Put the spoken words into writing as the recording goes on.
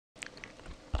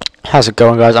How's it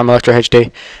going, guys? I'm Electro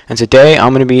HD, and today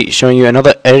I'm going to be showing you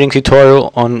another editing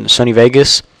tutorial on Sony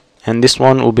Vegas, and this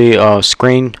one will be a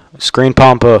screen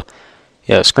pump,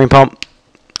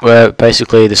 where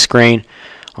basically the screen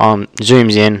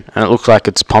zooms in and it looks like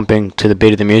it's pumping to the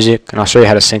beat of the music, and I'll show you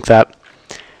how to sync that.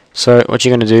 So what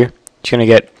you're going to do, you're going to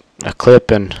get a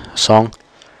clip and a song.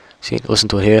 See, listen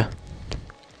to it here,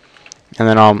 and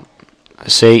then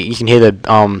see, you can hear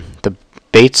the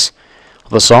beats of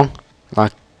the song.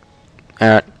 Like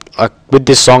with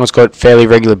this song, it's got fairly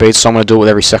regular beats, so I'm gonna do it with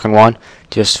every second one,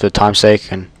 just for time's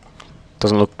sake, and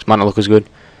might not look as good.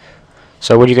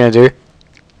 So what you're gonna do,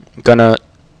 you're gonna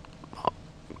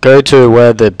go to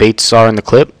where the beats are in the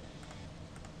clip,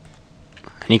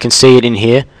 and you can see it in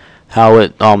here, how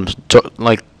it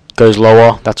like goes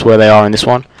lower. That's where they are in this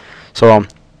one. So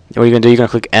what you're gonna do, you're gonna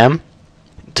click M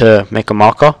to make a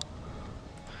marker,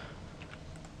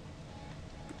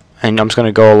 and I'm just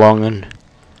gonna go along and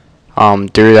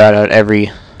do that at every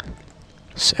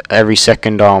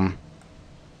second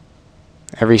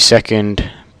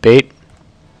beat.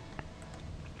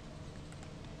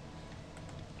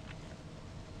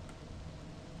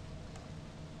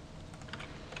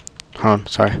 Hold on,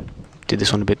 sorry, did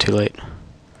this one a bit too late.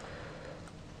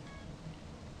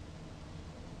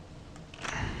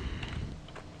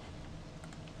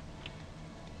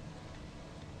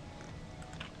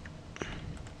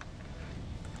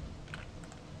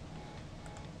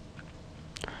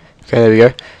 Okay, there we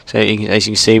go. So as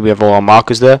you can see, we have all our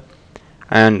markers there,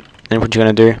 and then what you're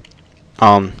gonna do,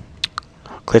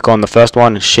 click on the first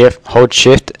one and hold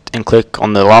shift and click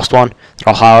on the last one.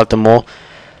 I'll highlight them all.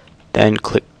 Then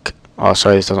click. Oh,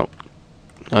 sorry, this doesn't.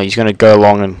 Oh, you're gonna go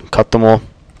along and cut them all,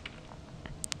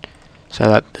 so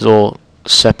that there's all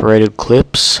separated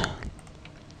clips.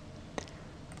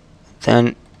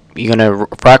 Then you're gonna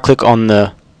right click on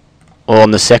the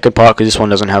second part, because this one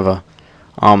doesn't have a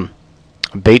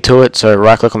beat to it. So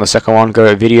right click on the second one, go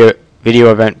to video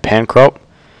event pan crop,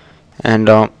 and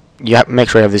you have to make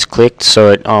sure you have this clicked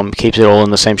so it keeps it all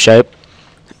in the same shape.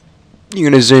 You're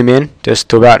gonna zoom in just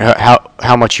to about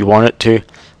how much you want it to.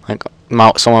 Like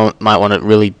someone might want it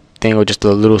really thin, or just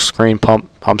a little screen pump.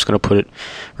 I'm just gonna put it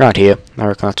right here. I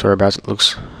reckon that's whereabouts it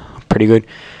looks pretty good.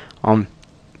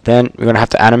 Then we're gonna have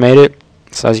to animate it.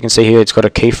 So as you can see here, it's got a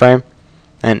keyframe,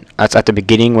 and that's at the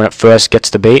beginning when it first gets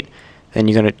the beat. Then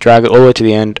you're gonna drag it all the way to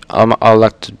the end. I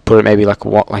like to put it maybe like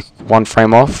one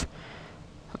frame off,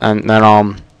 and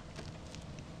then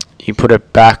you put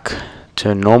it back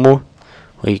to normal.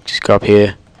 Or you just go up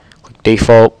here, click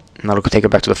default, and that'll take it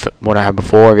back to what I had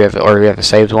before. If you have a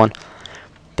saved one,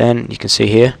 then you can see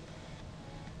here.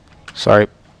 Sorry,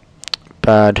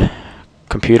 bad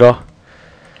computer.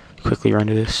 Quickly run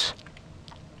to this.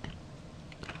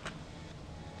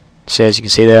 So as you can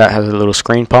see there, it has a little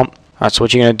screen pump. Alright, so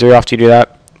what you're going to do after you do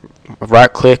that,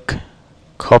 right click,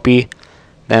 copy,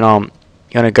 then you're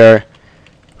going to go,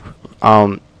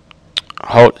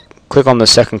 click on the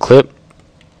second clip,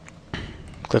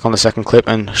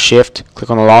 and shift, click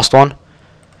on the last one,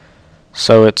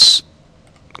 so it's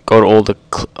got on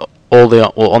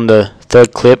the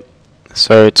third clip,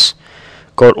 so it's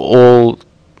got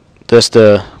just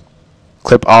the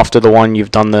clip after the one you've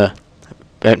done the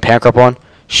pan crop on.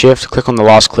 Shift, click on the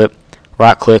last clip,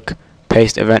 right click,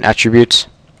 paste event attributes,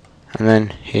 and then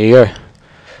here you go.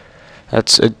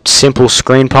 That's a simple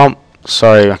screen pump.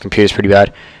 Sorry, my computer's pretty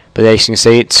bad, but as you can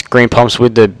see, it screen pumps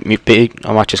with the beat.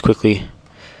 I might just quickly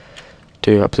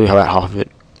do about half of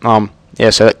it.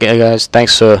 Yeah, so guys,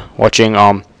 thanks for watching.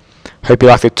 Hope you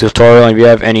liked the tutorial, and if you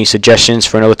have any suggestions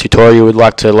for another tutorial you would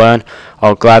like to learn,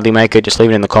 I'll gladly make it. Just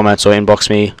leave it in the comments or inbox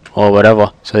me or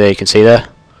whatever. So there you can see there.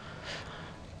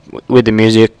 With the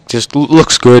music, just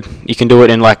looks good. You can do it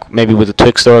in maybe with a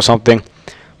Twixtor or something.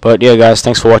 But yeah, guys,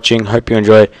 thanks for watching. Hope you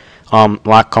enjoyed.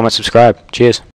 Like, comment, subscribe. Cheers.